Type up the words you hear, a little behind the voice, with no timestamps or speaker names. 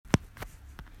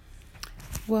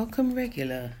Welcome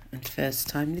regular and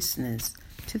first-time listeners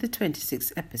to the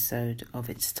 26th episode of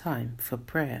It's Time for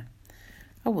Prayer.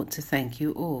 I want to thank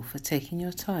you all for taking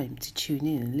your time to tune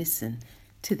in and listen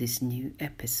to this new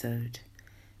episode.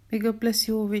 May God bless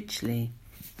you all richly.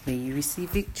 May you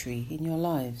receive victory in your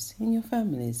lives, in your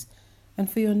families,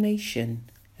 and for your nation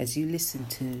as you listen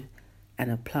to and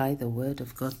apply the Word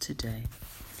of God today.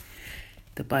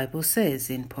 The Bible says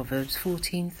in Proverbs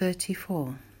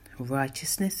 14:34,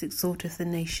 "Righteousness exalteth a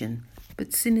nation,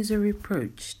 but sin is a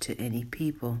reproach to any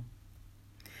people."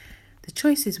 The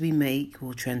choices we make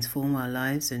will transform our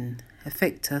lives and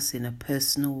affect us in a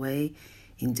personal way,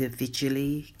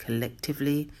 individually,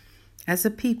 collectively, as a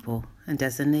people and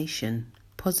as a nation,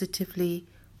 positively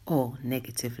or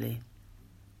negatively.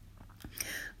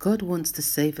 God wants to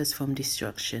save us from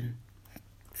destruction,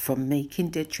 from making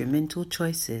detrimental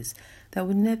choices that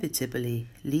will inevitably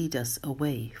lead us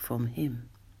away from Him.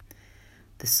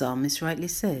 The psalmist rightly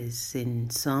says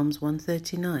in Psalms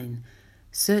 139,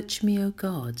 "Search me, O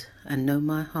God, and know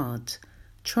my heart.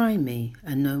 Try me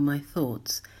and know my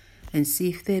thoughts, and see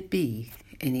if there be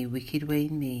any wicked way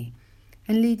in me,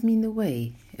 and lead me in the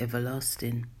way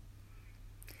everlasting."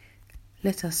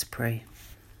 Let us pray.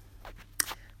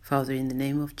 Father, in the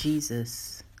name of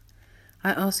Jesus,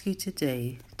 I ask you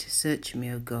today to search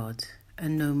me, O God,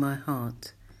 and know my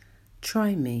heart.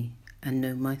 Try me and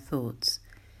know my thoughts,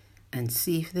 and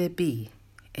see if there be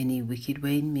any wicked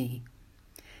way in me,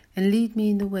 and lead me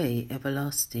in the way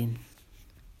everlasting.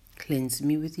 Cleanse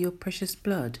me with your precious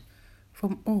blood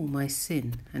from all my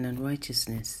sin and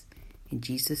unrighteousness. In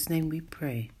Jesus' name we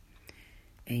pray.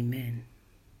 Amen.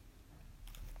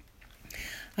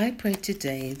 I pray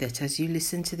today that as you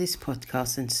listen to this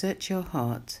podcast and search your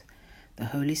heart, the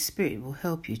Holy Spirit will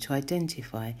help you to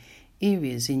identify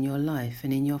areas in your life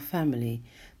and in your family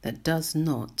that does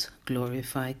not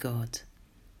glorify God.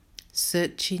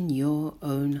 Searching your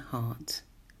own heart,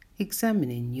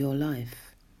 examining your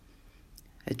life,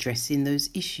 addressing those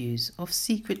issues of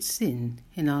secret sin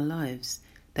in our lives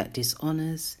that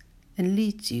dishonors and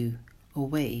leads you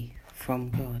away from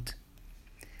God.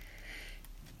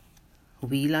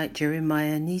 We, like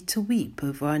Jeremiah, need to weep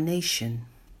over our nation.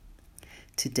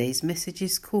 Today's message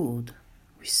is called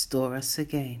Restore Us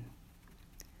Again.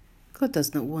 God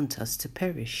does not want us to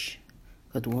perish.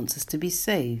 God wants us to be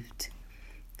saved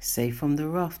from the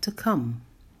wrath to come,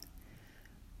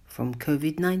 from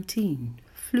COVID-19,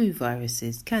 flu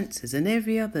viruses, cancers, and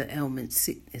every other ailment,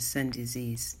 sickness, and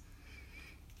disease.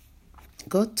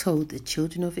 God told the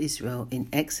children of Israel in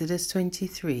Exodus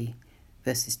 23,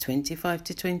 verses 25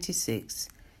 to 26,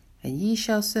 "And ye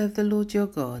shall serve the Lord your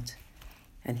God,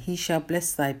 and he shall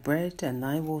bless thy bread and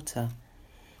thy water.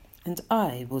 And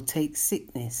I will take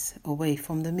sickness away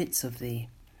from the midst of thee.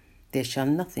 There shall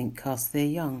nothing cast their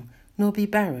young, nor be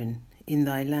barren in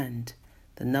thy land.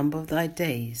 The number of thy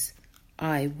days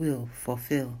I will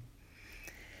fulfill."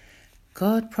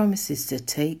 God promises to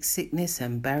take sickness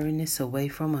and barrenness away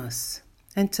from us,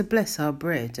 and to bless our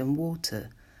bread and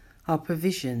water, our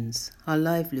provisions, our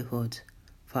livelihood,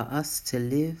 for us to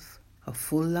live a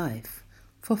full life,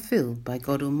 fulfilled by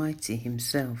God Almighty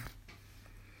Himself.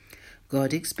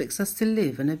 God expects us to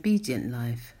live an obedient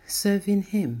life, serving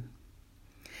Him.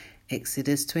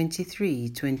 Exodus 23,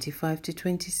 25 to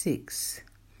 26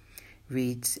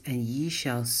 reads, "And ye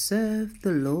shall serve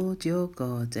the Lord your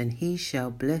God, and he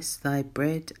shall bless thy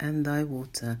bread and thy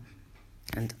water,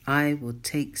 and I will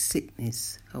take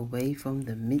sickness away from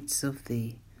the midst of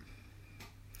thee."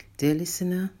 Dear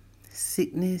listener,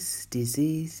 sickness,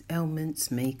 disease,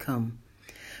 ailments may come,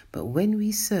 but when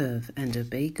we serve and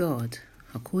obey God,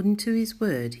 according to His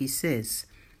word, He says,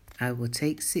 "I will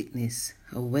take sickness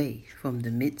away from the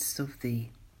midst of thee."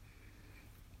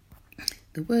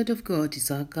 The word of God is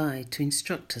our guide to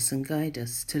instruct us and guide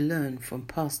us to learn from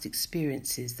past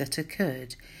experiences that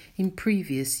occurred in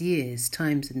previous years,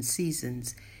 times and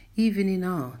seasons, even in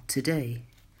our today.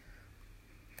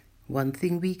 One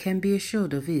thing we can be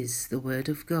assured of is the word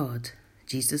of God,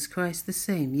 Jesus Christ the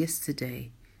same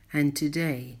yesterday and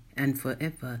today and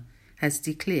forever, as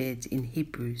declared in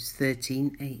Hebrews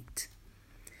 13:8.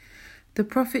 The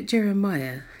prophet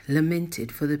Jeremiah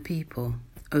lamented for the people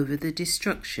over the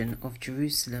destruction of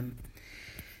Jerusalem,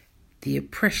 the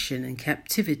oppression and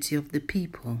captivity of the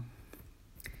people.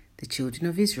 The children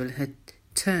of Israel had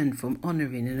turned from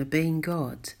honoring and obeying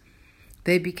God.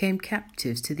 They became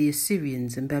captives to the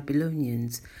Assyrians and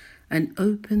Babylonians and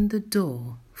opened the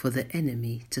door for the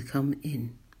enemy to come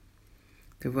in.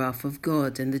 The wrath of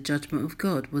God and the judgment of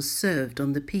God was served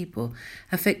on the people,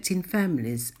 affecting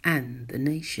families and the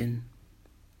nation.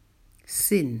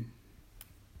 Sin,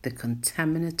 the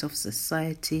contaminant of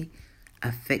society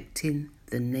affecting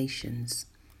the nations.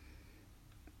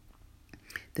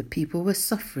 The people were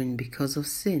suffering because of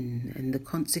sin and the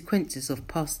consequences of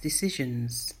past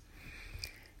decisions.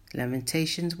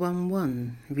 Lamentations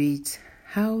 1:1 reads,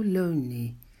 "How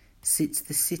lonely sits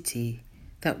the city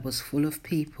that was full of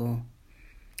people.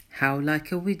 How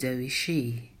like a widow is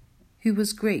she, who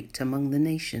was great among the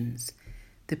nations.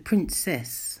 The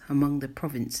princess among the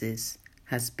provinces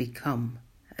has become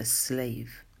a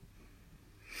slave."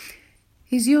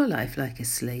 Is your life like a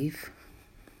slave,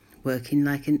 working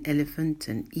like an elephant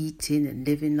and eating and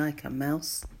living like a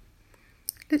mouse?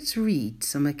 Let's read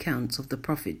some accounts of the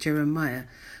prophet Jeremiah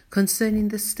concerning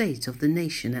the state of the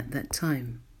nation at that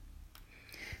time.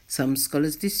 Some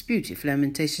scholars dispute if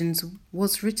Lamentations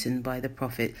was written by the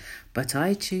prophet, but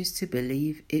I choose to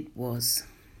believe it was.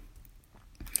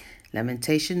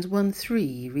 Lamentations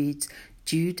 1:3 reads,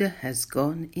 "Judah has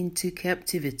gone into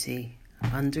captivity,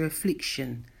 under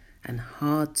affliction and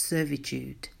hard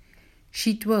servitude.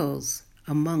 She dwells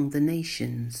among the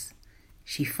nations.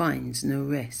 She finds no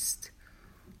rest.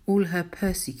 All her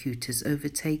persecutors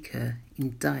overtake her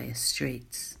in dire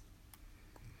straits."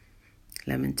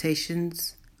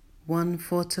 Lamentations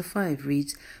 1:4-5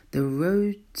 reads, "The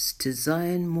roads to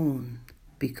Zion mourn,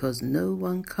 because no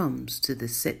one comes to the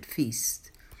set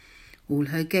feast. All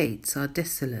her gates are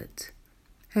desolate.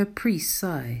 Her priests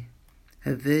sigh.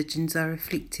 Her virgins are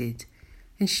afflicted,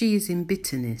 and she is in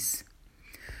bitterness.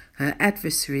 Her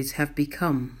adversaries have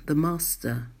become the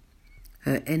master.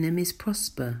 Her enemies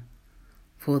prosper,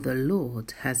 for the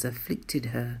Lord has afflicted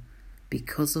her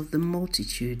because of the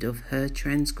multitude of her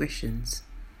transgressions.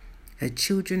 Her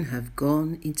children have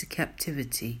gone into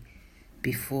captivity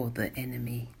before the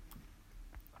enemy."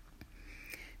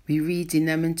 We read in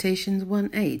Lamentations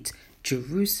 1:8,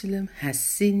 "Jerusalem has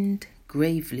sinned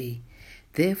gravely,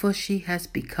 therefore she has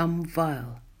become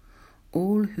vile.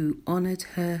 All who honored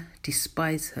her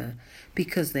despise her,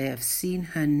 because they have seen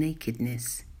her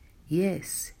nakedness.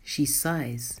 Yes, she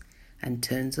sighs and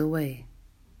turns away."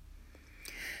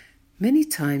 Many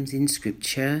times in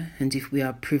Scripture, and if we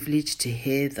are privileged to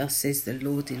hear "Thus says the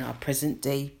Lord" in our present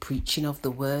day preaching of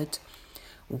the word,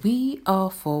 we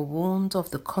are forewarned of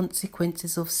the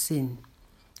consequences of sin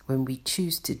when we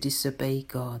choose to disobey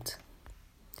God.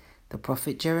 The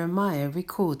prophet Jeremiah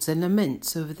records and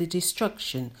laments over the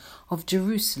destruction of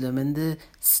Jerusalem and the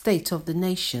state of the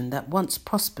nation that once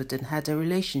prospered and had a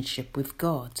relationship with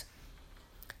God.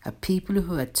 A people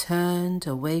who had turned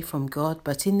away from God,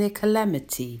 but in their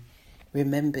calamity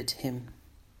remembered him.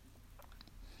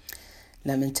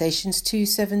 Lamentations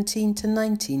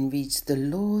 2:17-19 reads, "The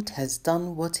Lord has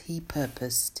done what he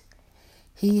purposed.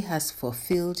 He has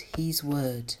fulfilled his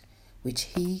word, which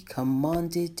he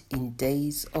commanded in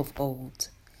days of old.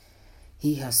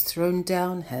 He has thrown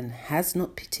down and has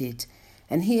not pitied,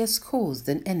 and he has caused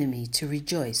an enemy to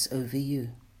rejoice over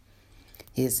you.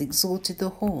 He has exalted the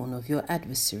horn of your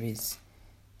adversaries.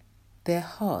 Their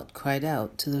heart cried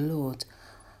out to the Lord,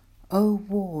 O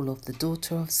wall of the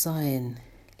daughter of Zion,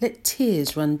 let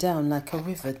tears run down like a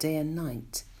river day and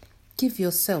night. Give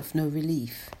yourself no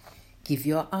relief, give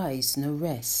your eyes no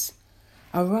rest.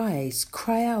 Arise,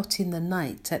 cry out in the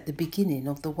night at the beginning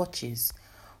of the watches.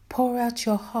 Pour out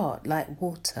your heart like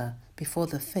water before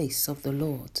the face of the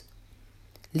Lord.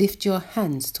 Lift your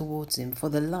hands towards him for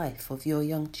the life of your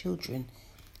young children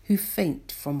who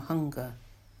faint from hunger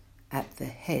at the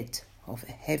head of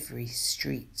a heavy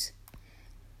street.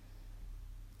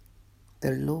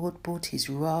 The Lord brought his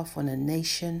wrath on a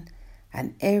nation,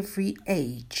 and every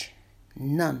age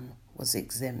none was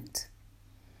exempt."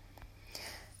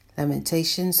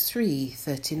 Lamentations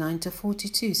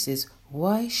 3:39-42 says,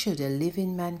 "Why should a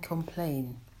living man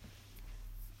complain?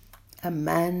 A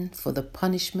man for the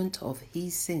punishment of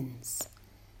his sins.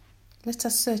 Let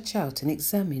us search out and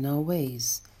examine our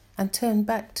ways and turn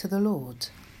back to the Lord.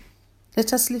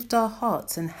 Let us lift our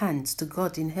hearts and hands to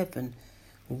God in heaven.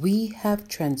 We have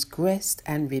transgressed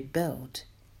and rebelled.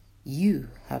 You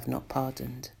have not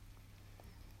pardoned."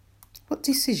 What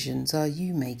decisions are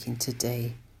you making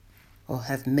today or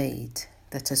have made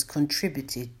that has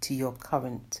contributed to your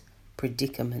current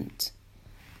predicament?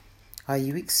 Are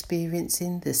you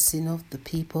experiencing the sin of the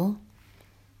people,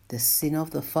 the sin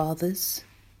of the fathers?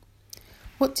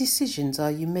 What decisions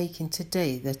are you making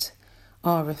today that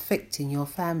are affecting your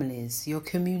families, your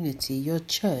community, your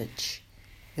church,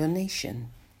 your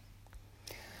nation?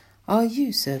 Are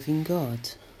you serving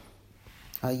God?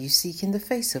 Are you seeking the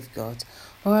face of God,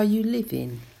 or are you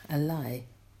living a lie?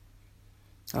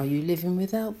 Are you living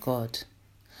without God?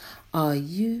 Are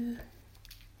you,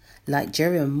 like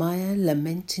Jeremiah,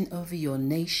 lamenting over your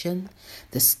nation,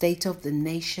 the state of the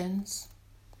nations?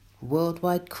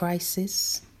 worldwide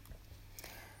crisis.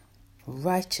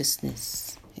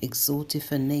 Righteousness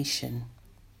exalteth a nation,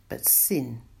 but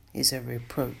sin is a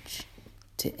reproach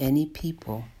to any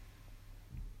people.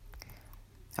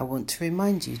 I want to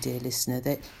remind you, dear listener,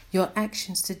 that your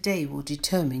actions today will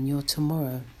determine your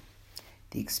tomorrow.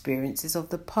 The experiences of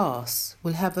the past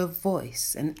will have a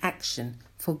voice and action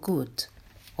for good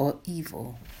or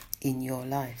evil in your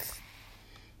life.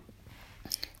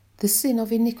 The sin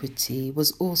of iniquity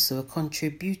was also a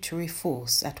contributory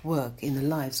force at work in the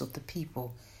lives of the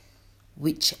people,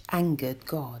 which angered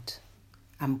God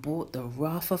and brought the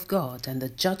wrath of God and the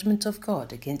judgment of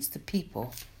God against the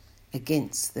people,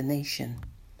 against the nation.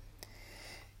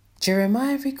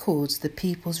 Jeremiah records the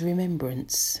people's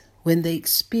remembrance when they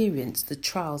experienced the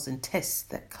trials and tests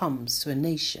that comes to a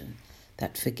nation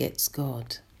that forgets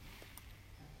God.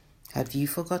 Have you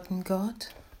forgotten God?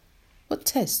 What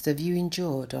test have you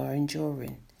endured or are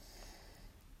enduring?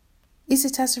 Is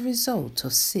it as a result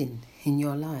of sin in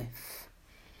your life?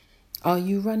 Are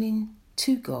you running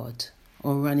to God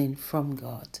or running from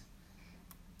God?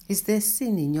 Is there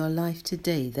sin in your life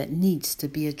today that needs to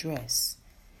be addressed?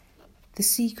 The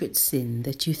secret sin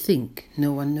that you think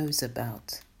no one knows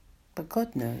about, but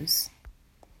God knows.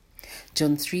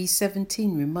 John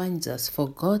 3:17 reminds us, "For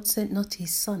God sent not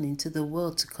his Son into the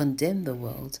world to condemn the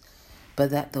world, but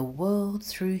that the world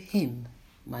through him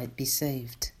might be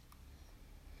saved."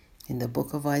 In the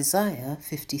book of Isaiah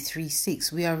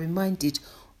 53:6, we are reminded,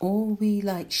 "All we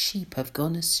like sheep have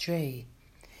gone astray.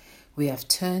 We have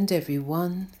turned every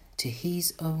one to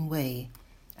his own way,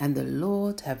 and the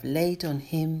Lord have laid on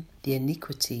him the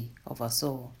iniquity of us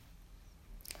all."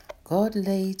 God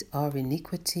laid our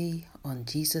iniquity on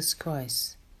Jesus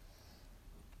Christ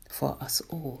for us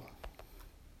all.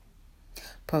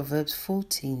 Proverbs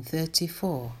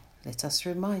 14:34. Let us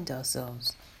remind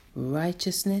ourselves,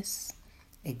 righteousness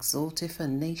exalteth a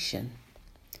nation,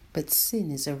 but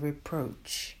sin is a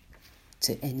reproach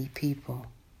to any people.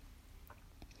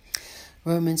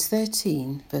 Romans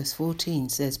 13 verse 14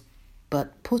 says,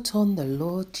 "But put on the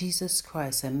Lord Jesus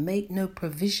Christ and make no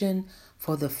provision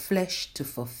for the flesh to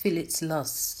fulfill its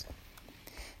lusts."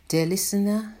 Dear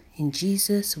listener, in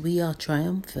Jesus we are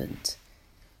triumphant.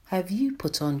 Have you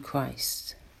put on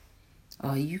Christ?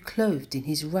 Are you clothed in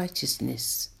his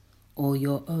righteousness or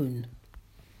your own?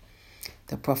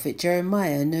 The prophet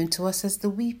Jeremiah, known to us as the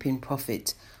weeping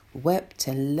prophet, wept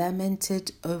and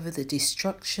lamented over the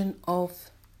destruction of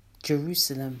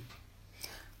Jerusalem.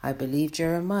 I believe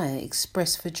Jeremiah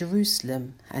expressed for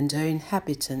Jerusalem and her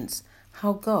inhabitants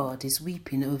how God is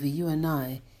weeping over you and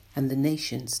I and the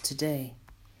nations today.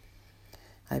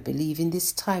 I believe in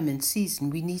this time and season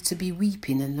we need to be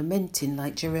weeping and lamenting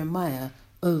like Jeremiah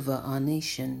over our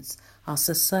nations, our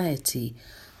society,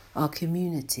 our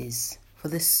communities, for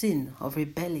the sin of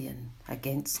rebellion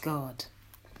against God.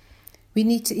 We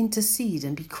need to intercede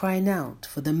and be crying out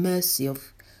for the mercy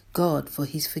of God, for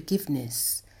his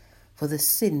forgiveness, for the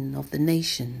sin of the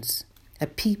nations, a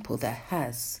people that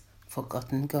has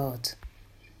forgotten God.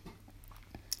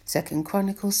 2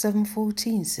 Chronicles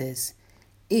 7:14 says,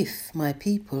 "If my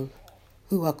people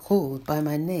who are called by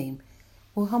my name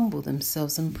will humble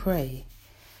themselves and pray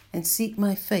and seek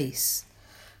my face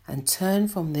and turn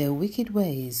from their wicked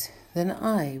ways, then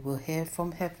I will hear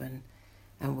from heaven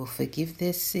and will forgive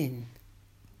their sin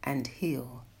and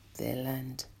heal their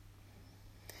land."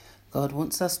 God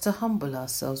wants us to humble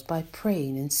ourselves by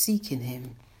praying and seeking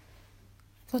him.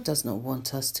 God does not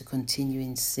want us to continue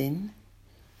in sin.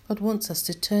 God wants us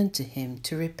to turn to him,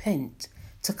 to repent,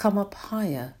 to come up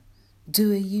higher,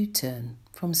 do a U-turn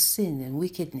from sin and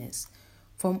wickedness,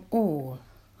 from all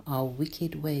our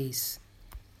wicked ways.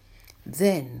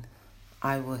 Then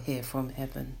I will hear from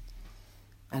heaven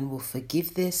and will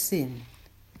forgive their sin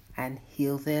and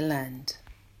heal their land.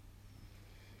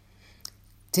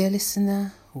 Dear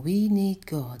listener, we need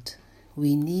God.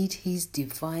 We need his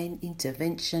divine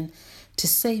intervention to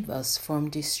save us from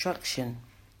destruction.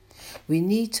 We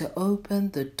need to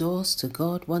open the doors to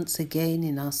God once again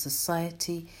in our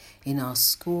society, in our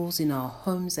schools, in our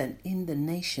homes, and in the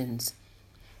nations,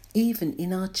 even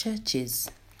in our churches,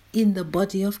 in the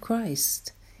body of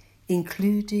Christ,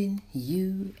 including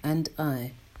you and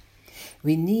I.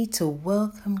 We need to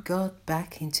welcome God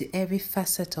back into every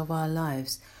facet of our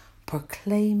lives,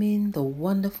 proclaiming the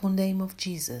wonderful name of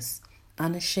Jesus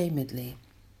unashamedly,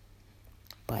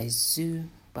 by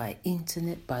Zoom, by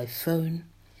internet, by phone,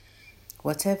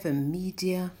 whatever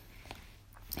media,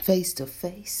 face to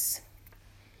face,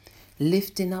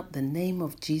 lifting up the name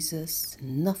of Jesus,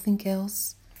 nothing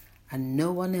else and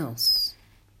no one else.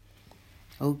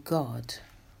 Oh God,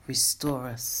 restore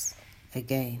us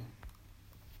again.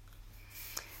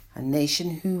 A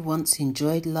nation who once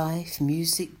enjoyed life,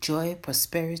 music, joy,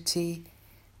 prosperity,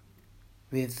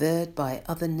 revered by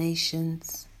other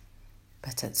nations,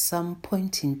 but at some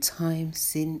point in time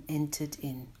sin entered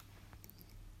in,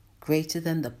 greater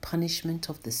than the punishment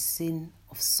of the sin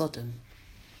of Sodom.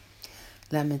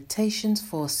 Lamentations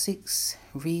 4:6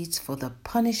 reads, "For the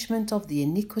punishment of the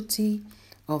iniquity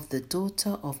of the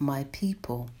daughter of my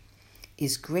people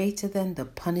is greater than the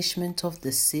punishment of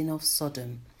the sin of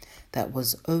Sodom, that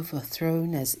was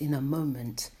overthrown as in a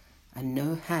moment, and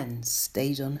no hand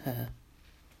stayed on her."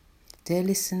 Dear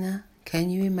listener, can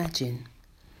you imagine?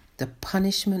 The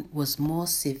punishment was more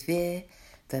severe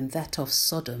than that of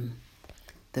Sodom.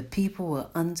 The people were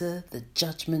under the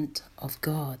judgment of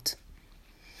God.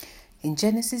 In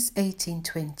Genesis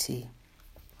 18:20,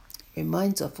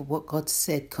 reminds of what God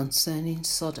said concerning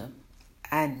Sodom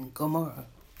and Gomorrah.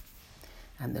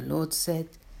 And the Lord said,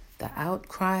 "The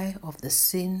outcry of the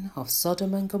sin of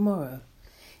Sodom and Gomorrah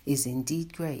is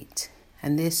indeed great,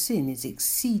 and their sin is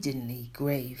exceedingly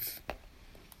grave.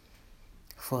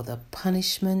 For the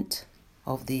punishment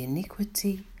of the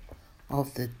iniquity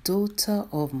of the daughter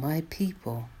of my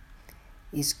people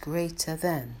is greater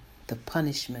than the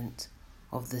punishment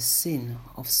of the sin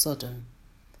of Sodom,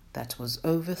 that was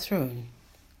overthrown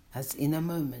as in a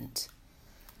moment,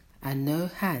 and no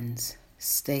hands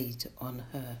stayed on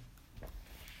her."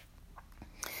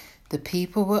 The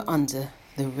people were under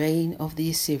the reign of the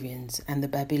Assyrians and the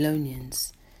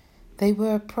Babylonians. They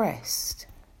were oppressed.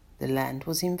 The land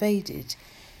was invaded.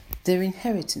 Their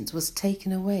inheritance was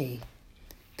taken away.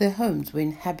 Their homes were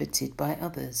inhabited by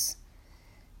others.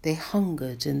 They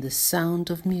hungered, and the sound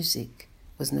of music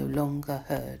was no longer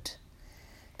heard.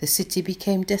 The city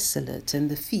became desolate, and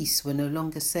the feasts were no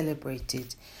longer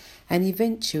celebrated, and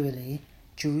eventually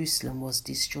Jerusalem was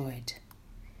destroyed.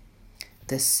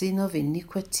 The sin of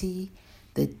iniquity,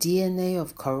 the DNA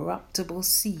of corruptible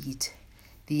seed,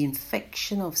 the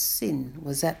infection of sin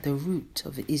was at the root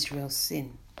of Israel's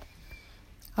sin.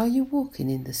 Are you walking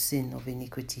in the sin of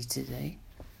iniquity today?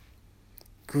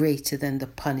 Greater than the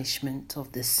punishment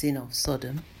of the sin of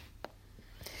Sodom.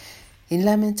 In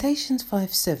Lamentations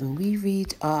 5:7 we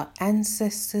read, "Our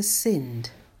ancestors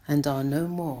sinned and are no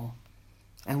more,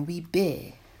 and we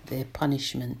bear their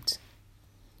punishment."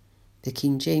 The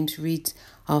King James reads,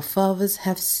 "Our fathers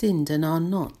have sinned and are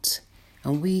not,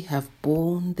 and we have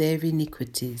borne their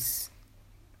iniquities."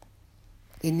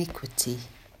 Iniquity,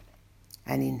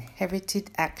 an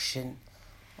inherited action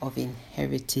of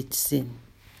inherited sin.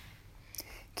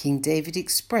 King David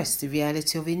expressed the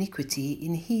reality of iniquity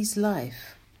in his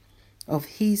life, of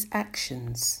his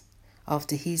actions,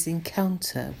 after his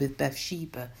encounter with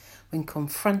Bathsheba when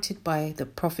confronted by the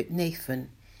prophet Nathan,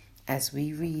 as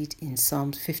we read in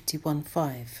Psalm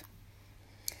 51:5.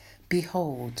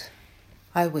 "Behold,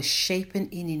 I was shapen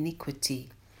in iniquity,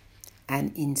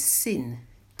 and in sin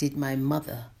did my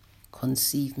mother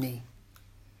conceive me."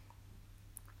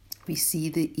 We see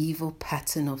the evil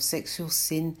pattern of sexual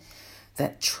sin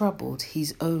that troubled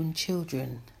his own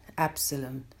children,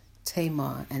 Absalom,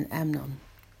 Tamar, and Amnon.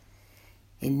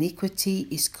 Iniquity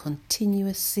is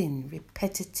continuous sin,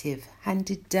 repetitive,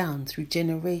 handed down through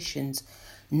generations,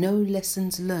 no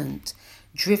lessons learnt,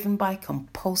 driven by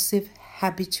compulsive,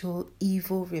 habitual,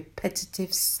 evil,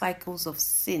 repetitive cycles of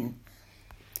sin.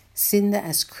 Sin that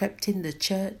has crept in the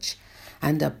church,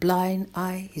 and a blind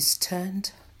eye is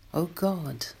turned. Oh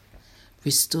God,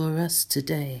 restore us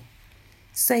today.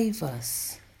 Save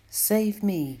us, save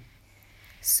me,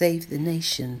 save the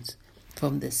nations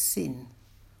from the sin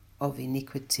of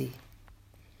iniquity.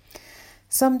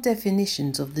 Some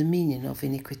definitions of the meaning of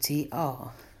iniquity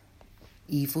are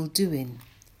evil doing,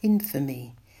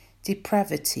 infamy,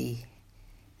 depravity,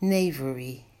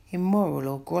 knavery, immoral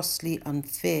or grossly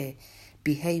unfair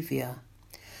behavior,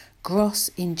 gross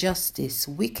injustice,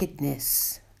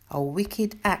 wickedness, a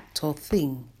wicked act or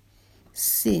thing,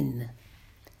 sin,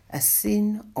 a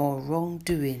sin or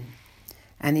wrongdoing,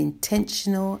 an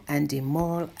intentional and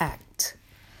immoral act,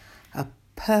 a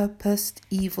purposed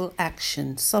evil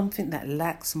action, something that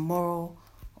lacks moral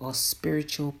or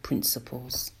spiritual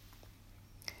principles.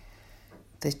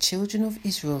 The children of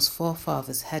Israel's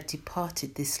forefathers had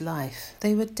departed this life.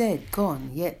 They were dead,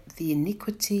 gone, yet the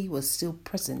iniquity was still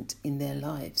present in their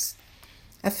lives,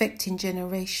 affecting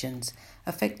generations,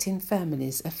 affecting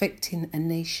families, affecting a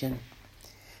nation.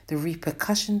 The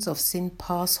repercussions of sin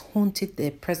past haunted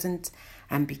their present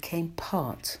and became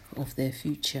part of their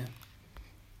future.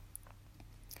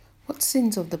 What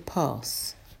sins of the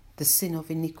past, the sin of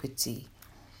iniquity,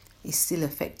 is still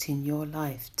affecting your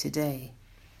life today,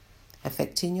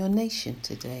 affecting your nation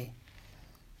today?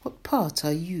 What part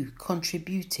are you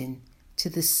contributing to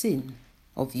the sin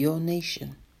of your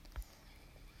nation.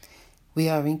 We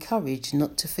are encouraged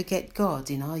not to forget God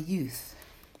in our youth,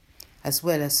 as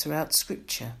well as throughout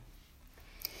Scripture.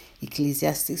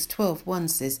 Ecclesiastes 12:1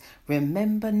 says,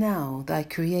 "Remember now thy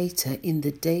Creator in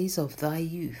the days of thy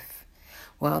youth,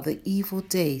 while the evil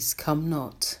days come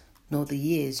not, nor the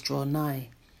years draw nigh,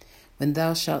 when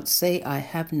thou shalt say, I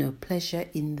have no pleasure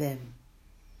in them."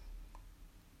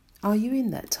 Are you in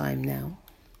that time now?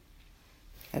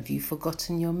 Have you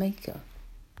forgotten your Maker?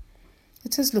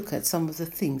 Let us look at some of the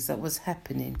things that was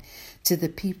happening to the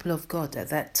people of God at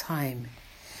that time.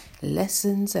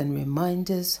 Lessons and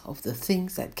reminders of the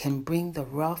things that can bring the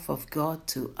wrath of God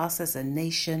to us as a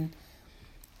nation,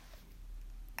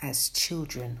 as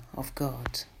children of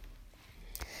God.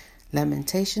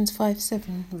 Lamentations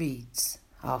 5:7 reads,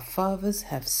 "Our fathers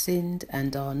have sinned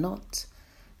and are not,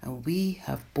 and we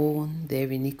have borne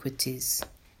their iniquities."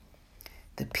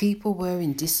 The people were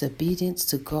in disobedience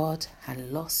to God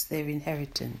and lost their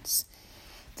inheritance.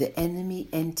 The enemy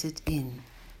entered in.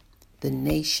 The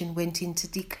nation went into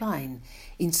decline,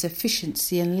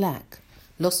 insufficiency and lack,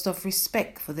 loss of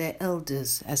respect for their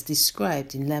elders as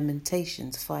described in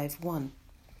Lamentations 5:1.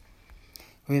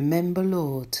 Remember,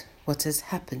 Lord, what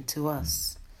has happened to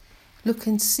us. Look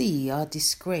and see our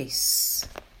disgrace.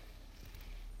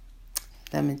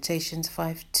 Lamentations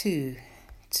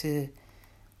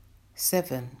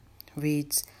 5:2-7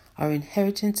 reads, "Our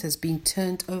inheritance has been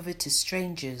turned over to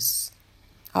strangers,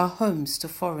 our homes to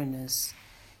foreigners.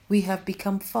 We have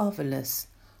become fatherless,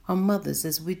 our mothers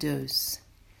as widows.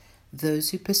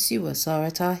 Those who pursue us are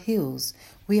at our heels.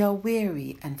 We are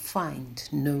weary and find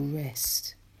no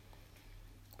rest.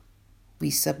 We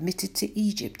submitted to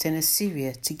Egypt and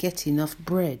Assyria to get enough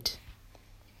bread.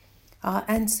 Our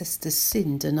ancestors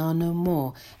sinned and are no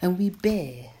more, and we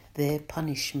bear their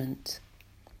punishment."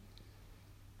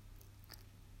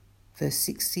 Verse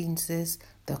 16 says,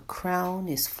 "The crown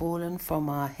is fallen from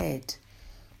our head.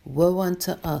 Woe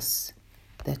unto us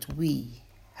that we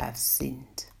have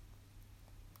sinned."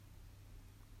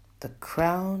 The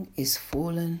crown is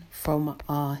fallen from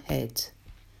our head.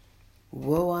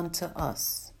 Woe unto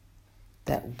us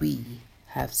that we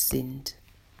have sinned.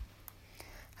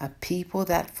 A people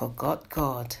that forgot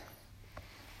God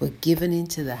were given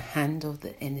into the hand of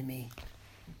the enemy.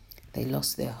 They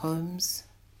lost their homes,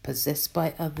 possessed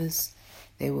by others.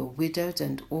 They were widowed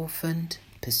and orphaned,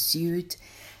 pursued,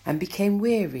 and became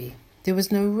weary. There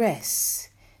was no rest,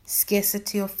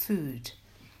 scarcity of food.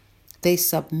 They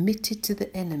submitted to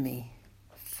the enemy,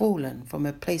 fallen from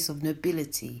a place of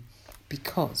nobility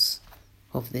because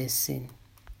of their sin.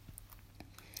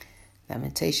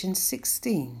 Lamentations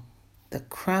 16, "The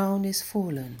crown is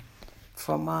fallen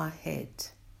from our head.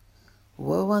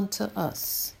 Woe unto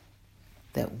us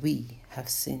that we have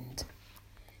sinned."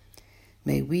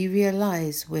 May we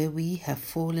realize where we have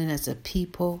fallen as a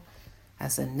people,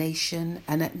 as a nation,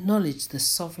 and acknowledge the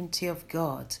sovereignty of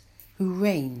God who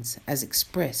reigns as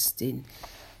expressed in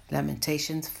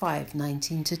Lamentations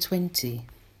 5:19-20.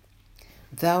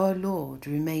 "Thou, O Lord,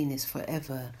 remainest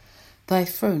forever, thy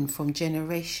throne from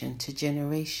generation to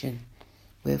generation.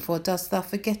 Wherefore dost thou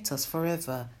forget us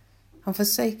forever, and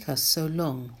forsake us so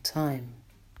long time?"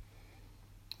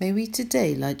 May we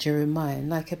today, like Jeremiah,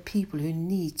 like a people who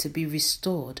need to be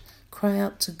restored, cry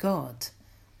out to God,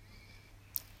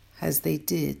 as they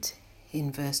did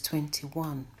in verse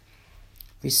 21.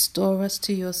 "Restore us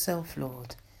to yourself,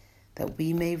 Lord, that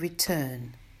we may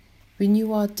return.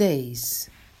 Renew our days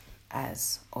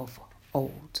as of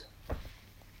old."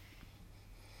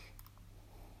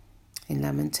 In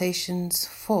Lamentations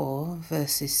 4,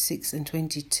 verses 6 and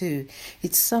 22,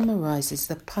 it summarizes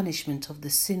the punishment of the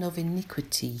sin of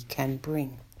iniquity can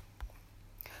bring.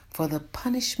 "For the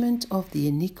punishment of the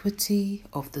iniquity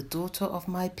of the daughter of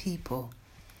my people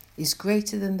is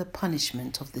greater than the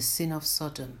punishment of the sin of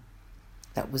Sodom,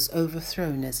 that was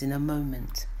overthrown as in a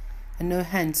moment, and no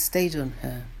hand stayed on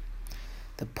her.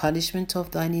 The punishment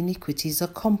of thine iniquity is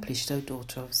accomplished, O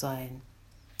daughter of Zion.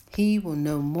 He will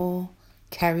no more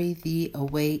carry thee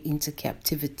away into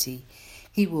captivity.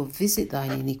 He will visit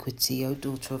thine iniquity, O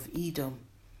daughter of Edom.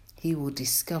 He will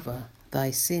discover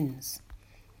thy sins."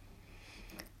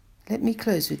 Let me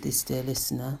close with this, dear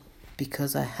listener,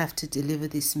 because I have to deliver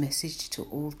this message to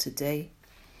all today.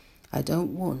 I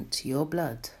don't want your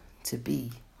blood to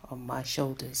be on my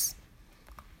shoulders.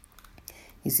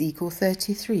 Ezekiel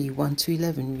 33,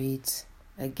 1-11 reads,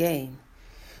 "Again,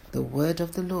 the word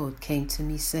of the Lord came to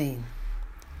me, saying,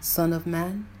 Son of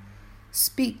man,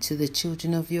 speak to the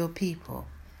children of your people,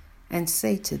 and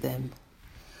say to them,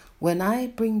 When I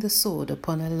bring the sword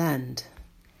upon a land,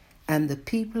 and the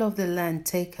people of the land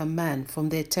take a man from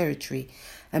their territory,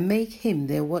 and make him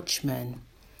their watchman,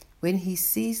 when he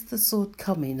sees the sword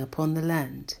coming upon the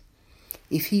land,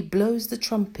 if he blows the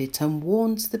trumpet and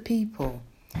warns the people,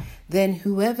 then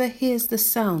whoever hears the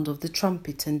sound of the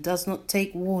trumpet and does not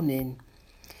take warning,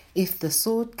 if the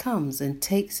sword comes and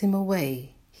takes him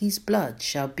away, his blood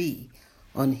shall be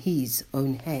on his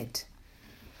own head.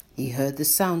 He heard the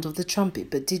sound of the trumpet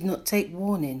but did not take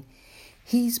warning,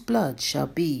 his blood shall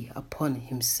be upon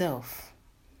himself.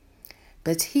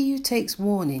 But he who takes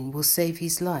warning will save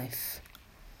his life.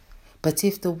 But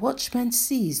if the watchman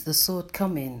sees the sword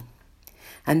coming,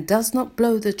 and does not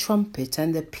blow the trumpet,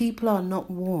 and the people are not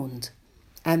warned,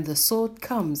 and the sword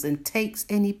comes and takes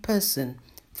any person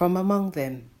from among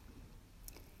them,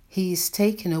 he is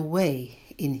taken away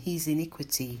in his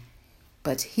iniquity,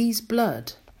 but his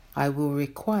blood I will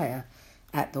require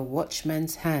at the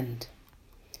watchman's hand.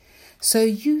 So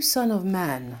you, son of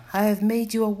man, I have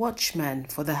made you a watchman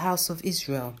for the house of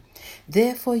Israel.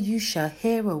 Therefore you shall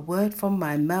hear a word from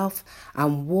my mouth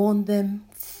and warn them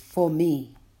for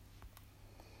me.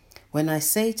 When I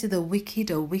say to the wicked,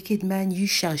 O wicked man, you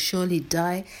shall surely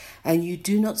die, and you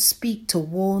do not speak to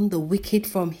warn the wicked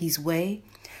from his way,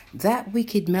 that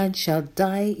wicked man shall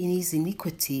die in his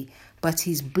iniquity, but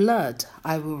his blood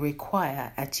I will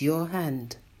require at your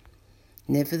hand.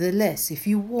 Nevertheless, if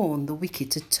you warn the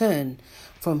wicked to turn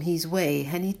from his way,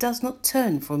 and he does not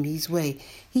turn from his way,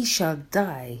 he shall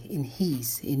die in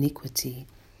his iniquity,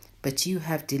 but you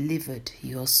have delivered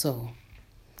your soul.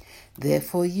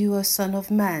 Therefore you, O son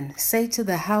of man, say to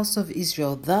the house of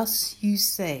Israel, thus you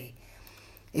say,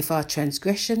 if our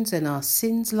transgressions and our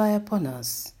sins lie upon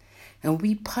us, and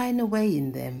we pine away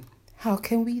in them, how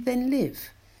can we then live?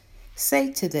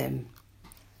 Say to them,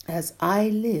 as I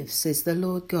live, says the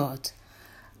Lord God,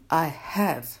 I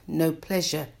have no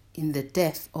pleasure in the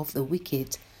death of the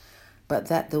wicked, but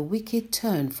that the wicked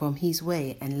turn from his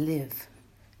way and live.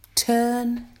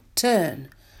 Turn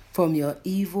from your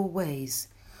evil ways,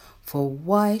 for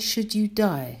why should you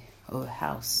die, O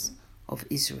house of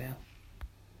Israel?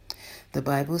 The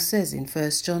Bible says in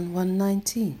 1 John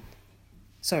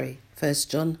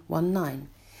 1:9,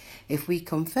 if we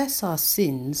confess our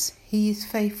sins, he is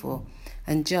faithful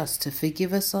and just to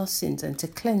forgive us our sins and to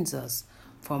cleanse us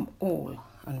from all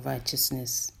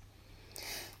unrighteousness.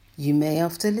 You may,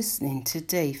 after listening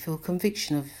today, feel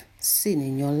conviction of sin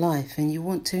in your life and you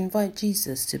want to invite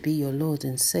Jesus to be your Lord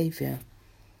and Saviour.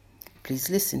 Please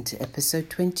listen to episode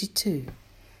 22,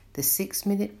 the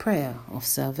 6-minute prayer of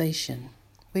salvation,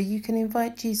 where you can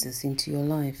invite Jesus into your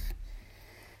life.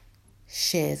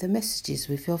 Share the messages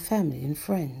with your family and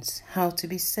friends, how to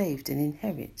be saved and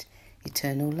inherit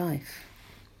eternal life.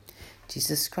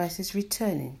 Jesus Christ is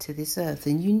returning to this earth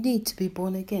and you need to be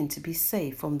born again to be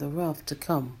saved from the wrath to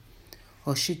come,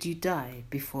 or should you die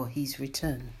before his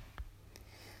return.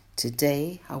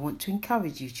 Today, I want to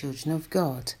encourage you, children of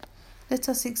God. Let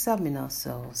us examine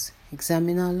ourselves,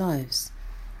 examine our lives.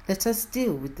 Let us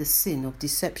deal with the sin of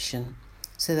deception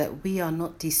so that we are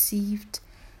not deceived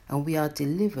and we are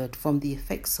delivered from the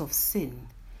effects of sin,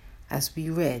 as we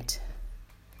read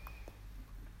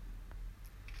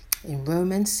in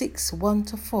Romans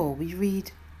 6:1-4, we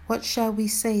read, what shall we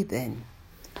say then?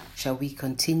 Shall we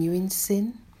continue in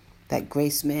sin, that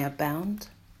grace may abound?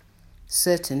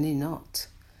 Certainly not.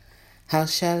 How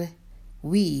shall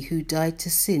we who died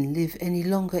to sin live any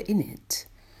longer in it?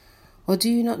 Or do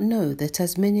you not know that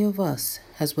as many of us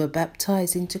as were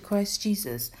baptized into Christ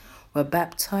Jesus were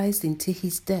baptized into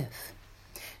his death?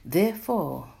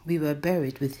 Therefore we were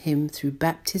buried with him through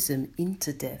baptism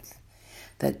into death,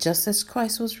 that just as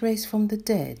Christ was raised from the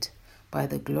dead by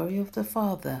the glory of the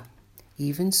Father,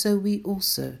 even so we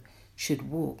also should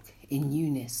walk in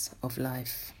newness of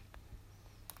life.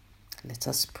 Let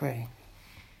us pray.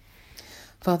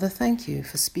 Father, thank you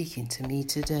for speaking to me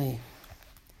today.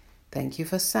 Thank you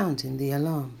for sounding the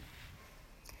alarm.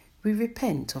 We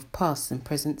repent of past and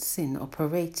present sin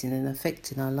operating and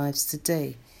affecting our lives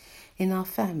today, in our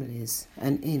families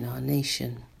and in our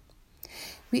nation.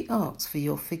 We ask for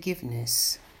your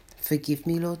forgiveness. Forgive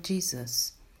me, Lord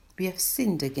Jesus. We have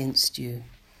sinned against you.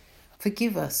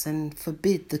 Forgive us and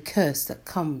forbid the curse that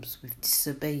comes with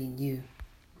disobeying you.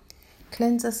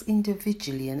 Cleanse us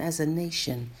individually and as a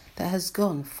nation that has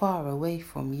gone far away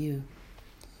from you.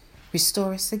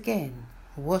 Restore us again.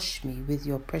 Wash me with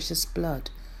your precious blood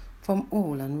from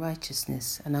all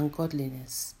unrighteousness and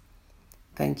ungodliness.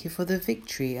 Thank you for the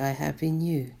victory I have in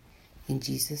you. In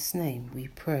Jesus' name we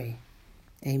pray.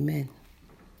 Amen.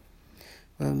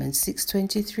 Romans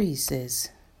 6:23 says,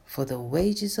 for the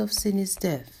wages of sin is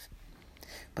death,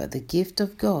 but the gift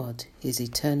of God is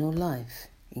eternal life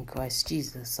in Christ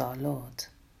Jesus our Lord.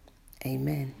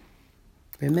 Amen.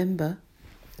 Remember,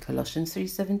 Colossians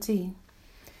 3:17,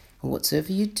 And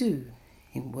whatsoever you do,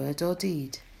 in word or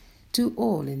deed, do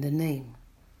all in the name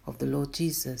of the Lord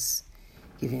Jesus,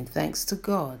 giving thanks to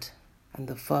God and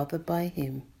the Father by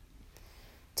him.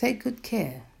 Take good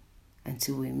care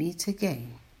until we meet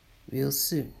again real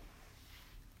soon.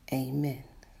 Amen.